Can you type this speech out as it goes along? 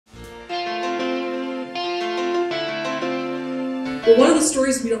But one of the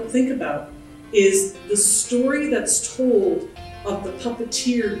stories we don't think about is the story that's told of the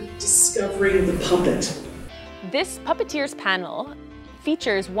puppeteer discovering the puppet. This Puppeteers panel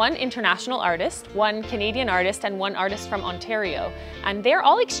features one international artist, one Canadian artist, and one artist from Ontario. And they're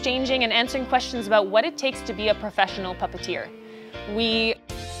all exchanging and answering questions about what it takes to be a professional puppeteer. We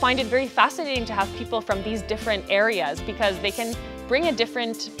find it very fascinating to have people from these different areas because they can bring a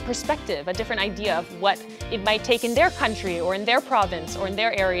different perspective, a different idea of what it might take in their country or in their province or in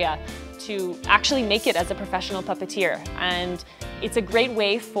their area to actually make it as a professional puppeteer. And it's a great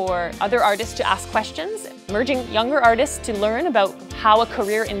way for other artists to ask questions, emerging younger artists to learn about how a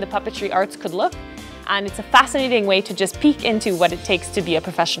career in the puppetry arts could look. And it's a fascinating way to just peek into what it takes to be a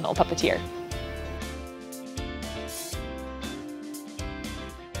professional puppeteer.